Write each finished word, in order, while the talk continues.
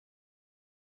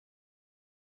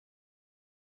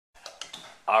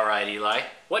All right, Eli.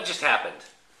 What just happened?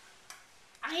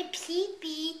 I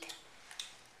pee-peed.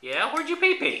 Yeah? Where'd you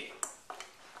pee-pee?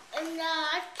 In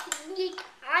the tiny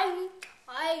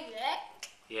toilet.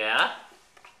 Yeah?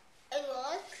 It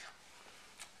was.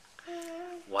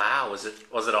 Wow, was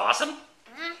it awesome?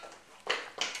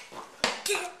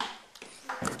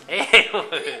 Hey.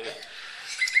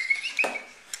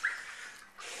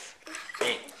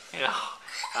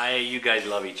 Hey, you guys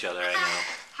love each other, I know.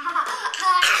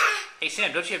 Hey,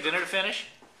 Sam, don't you have dinner to finish?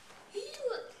 He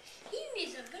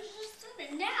needs to finish his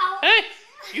dinner now. Hey,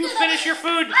 you finish your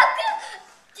food. Do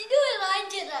you know what I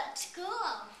did at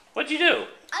school? What'd you do?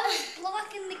 I was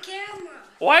blocking the camera.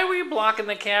 Why were you blocking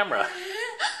the camera?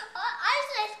 I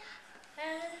said,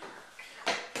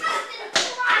 I'm going to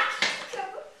block the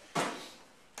camera.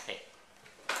 Hey,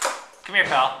 come here,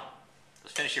 pal.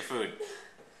 Let's finish your food.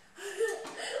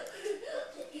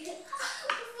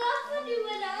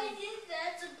 When I did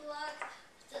that to block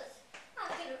this, I'm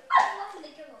blocking the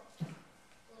camera.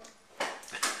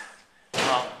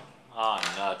 Oh,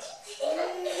 nuts.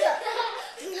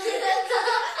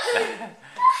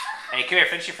 Hey, come here,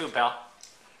 finish your food, pal.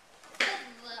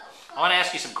 I want to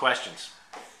ask you some questions.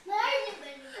 All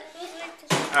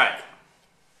right.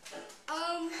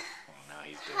 Oh, no,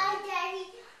 he's doing Hi, it. Daddy.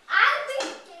 I'm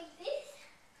going to take this.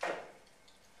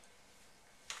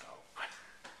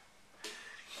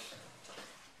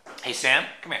 Hey, Sam,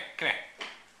 come here, come here.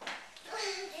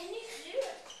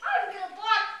 I'm going to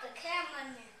block the camera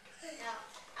now.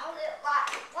 I'm going to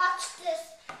watch this.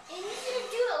 And you need to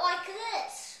do it like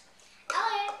this.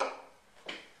 Elliot.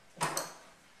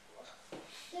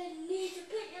 Then you need to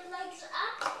put your legs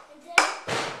up and then...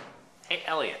 Hey,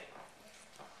 Elliot.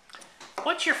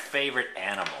 What's your favorite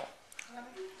animal?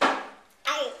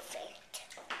 Elephant.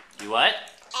 You what?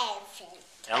 Elephant.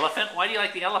 Elephant? Why do you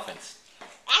like the elephants?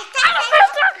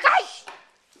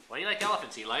 Why do you like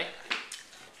elephants, Eli?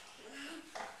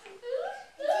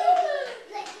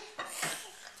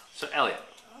 So, Elliot,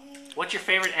 what's your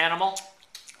favorite animal?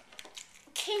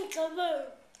 Kangaroo.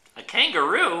 A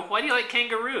kangaroo? Why do you like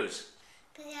kangaroos?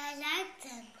 But I like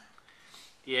them.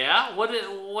 Yeah? What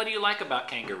do you like about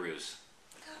kangaroos?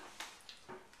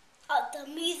 At the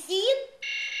museum?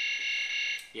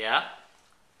 Yeah?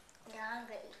 No, I'm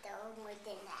going to eat all my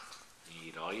dinner. You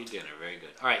eat all your dinner. Very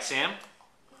good. All right, Sam?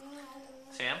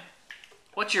 Sam?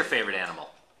 What's your favorite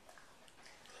animal?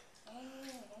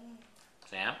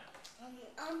 Sam? A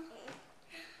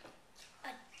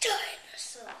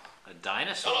dinosaur. A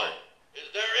dinosaur? Hello. Is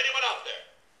there anyone out there?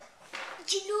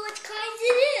 Do you know what kind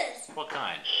it is? What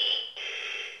kind?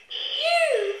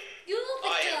 You're the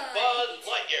I am kind. Buzz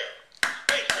Lightyear,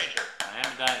 Space Ranger. I am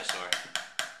a dinosaur.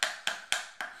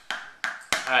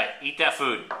 All right, eat that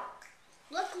food.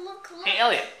 Look. Hey,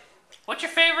 Elliot, what's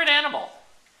your favorite animal?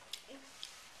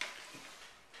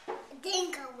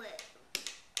 Dingaroo.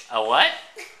 A what?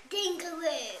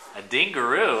 Dingaroo. A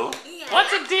dingaroo? Yeah.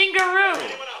 What's a dingaroo?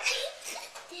 Anyone out there?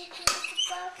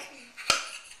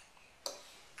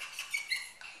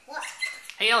 What?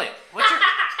 Hey, Elliot,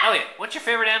 what's your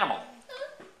favorite animal? All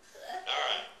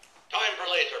right. Time for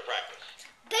laser practice.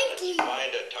 Binky.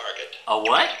 Find a target. A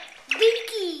what?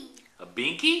 Binky. A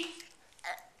binky?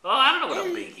 Oh, I don't know what a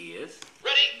binky is.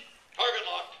 Ready? Target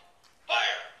locked.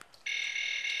 Fire.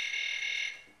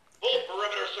 Full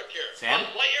perimeter secure. Sam?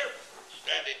 One